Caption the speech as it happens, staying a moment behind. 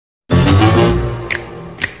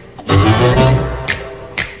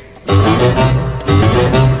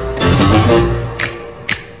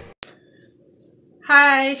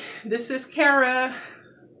Hi, this is Cara,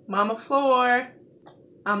 Mama Floor.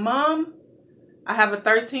 I'm mom. I have a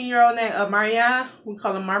 13-year-old named Armareion. We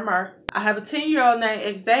call him MarMar. I have a 10-year-old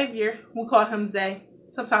named Xavier. We call him Zay.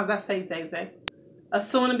 Sometimes I say Zay. A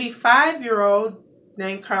soon-to-be 5-year-old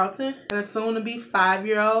named Carlton. And a soon-to-be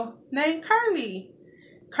 5-year-old named Carly.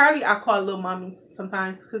 Carly, I call little mommy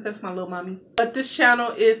sometimes because that's my little mommy. But this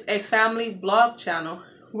channel is a family vlog channel.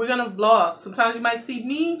 We're going to vlog. Sometimes you might see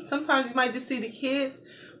me. Sometimes you might just see the kids.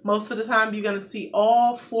 Most of the time, you're going to see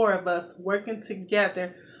all 4 of us working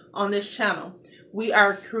together on this channel. We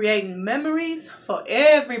are creating memories for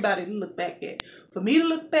everybody to look back at. For me to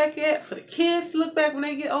look back at, for the kids to look back when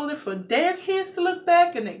they get older, for their kids to look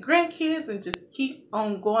back and their grandkids, and just keep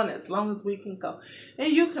on going as long as we can go.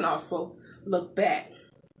 And you can also look back.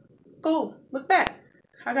 Go, look back.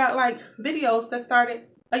 I got like videos that started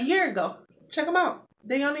a year ago. Check them out.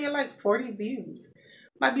 They only have like 40 views.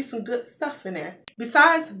 Might be some good stuff in there.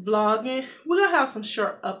 Besides vlogging, we're going to have some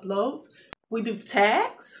short uploads. We do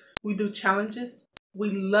tags. We do challenges. We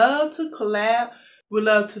love to collab. We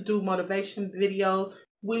love to do motivation videos.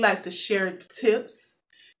 We like to share tips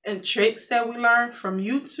and tricks that we learn from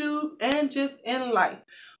YouTube and just in life.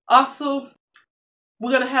 Also,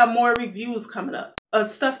 we're going to have more reviews coming up of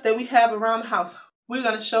stuff that we have around the house. We're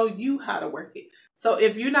going to show you how to work it. So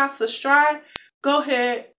if you're not subscribed, go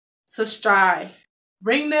ahead, subscribe.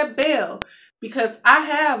 Ring that bell because I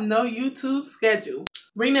have no YouTube schedule.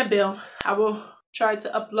 Ring that bell. I will try to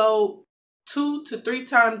upload 2 to 3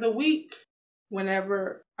 times a week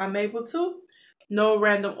whenever I'm able to. No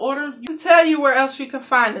random order. To tell you where else you can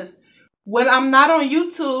find us. When I'm not on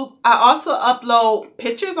YouTube, I also upload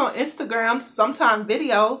pictures on Instagram, sometimes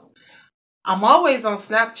videos. I'm always on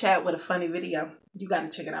Snapchat with a funny video. You got to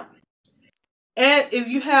check it out. And if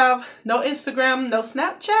you have no Instagram, no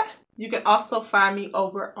Snapchat, you can also find me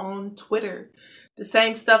over on Twitter. The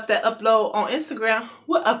same stuff that upload on Instagram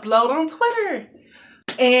will upload on Twitter.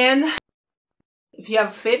 And if you have a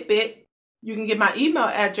Fitbit, you can get my email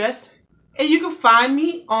address. And you can find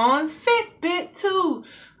me on Fitbit too.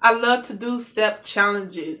 I love to do step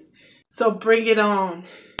challenges. So bring it on.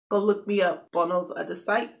 Go look me up on those other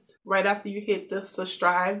sites. Right after you hit the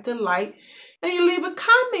subscribe, the like, and you leave a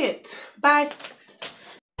comment. Bye.